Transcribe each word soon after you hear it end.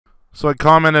So I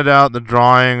commented out the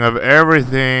drawing of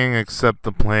everything except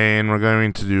the plane. We're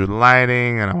going to do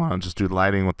lighting, and I want to just do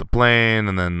lighting with the plane,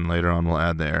 and then later on we'll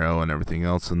add the arrow and everything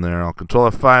else in there. I'll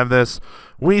Control F5 this.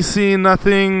 We see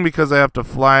nothing because I have to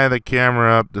fly the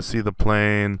camera up to see the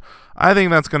plane. I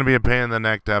think that's going to be a pain in the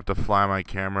neck to have to fly my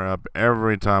camera up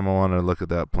every time I want to look at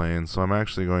that plane. So I'm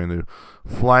actually going to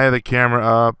fly the camera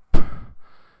up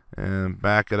and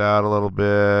back it out a little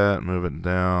bit, move it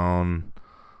down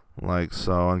like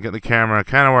so, and get the camera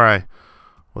kind of where I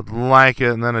would like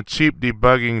it. And then a cheap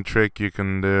debugging trick you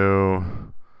can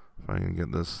do, if I can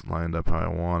get this lined up how I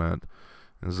want it,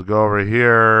 is to go over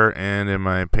here and in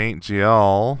my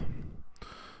PaintGL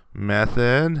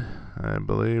method, I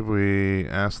believe we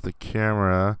asked the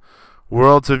camera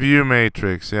world to view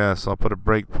matrix. Yes, I'll put a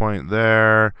breakpoint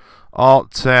there,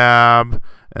 Alt Tab,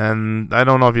 and I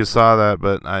don't know if you saw that,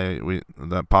 but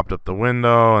that popped up the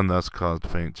window and thus caused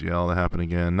PaintGL to happen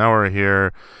again. Now we're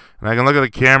here, and I can look at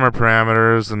the camera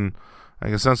parameters, and I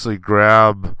can essentially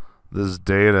grab this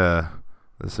data,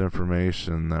 this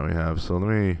information that we have. So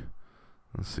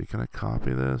let's see, can I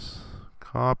copy this?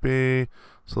 Copy.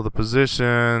 So the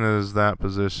position is that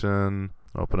position.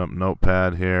 Open up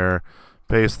Notepad here,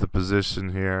 paste the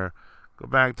position here. Go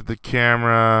back to the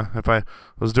camera. If I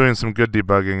was doing some good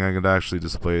debugging, I could actually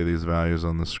display these values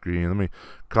on the screen. Let me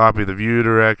copy the view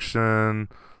direction,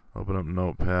 open up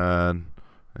Notepad,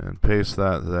 and paste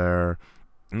that there.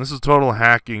 And this is total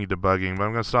hacking debugging, but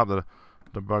I'm going to stop the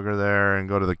debugger there and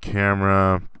go to the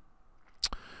camera.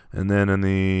 And then in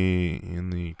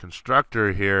the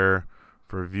constructor here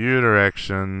for view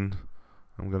direction,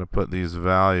 I'm going to put these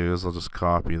values. I'll just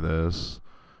copy this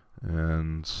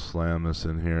and slam this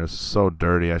in here. It's so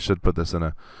dirty. I should put this in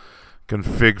a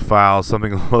config file,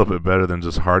 something a little bit better than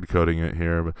just hard coding it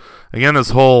here. But again, this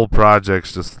whole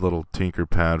project's just a little tinker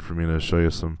pad for me to show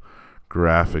you some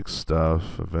graphic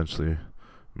stuff. Eventually,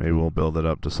 maybe we'll build it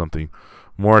up to something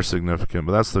more significant.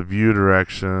 But that's the view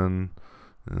direction,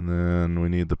 and then we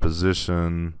need the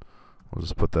position. We'll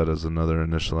just put that as another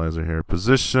initializer here.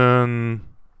 Position,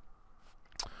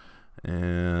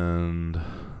 and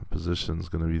position is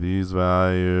going to be these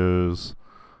values.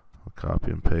 I'll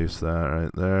copy and paste that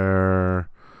right there.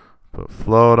 Put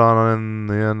float on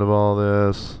the end of all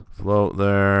this. Float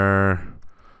there.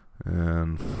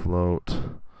 And float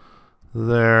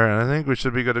there. And I think we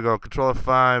should be good to go. Control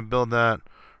F5, build that,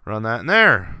 run that. And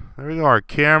there we go. Our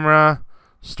camera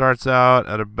starts out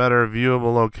at a better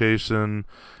viewable location.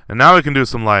 And now we can do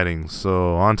some lighting.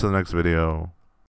 So on to the next video.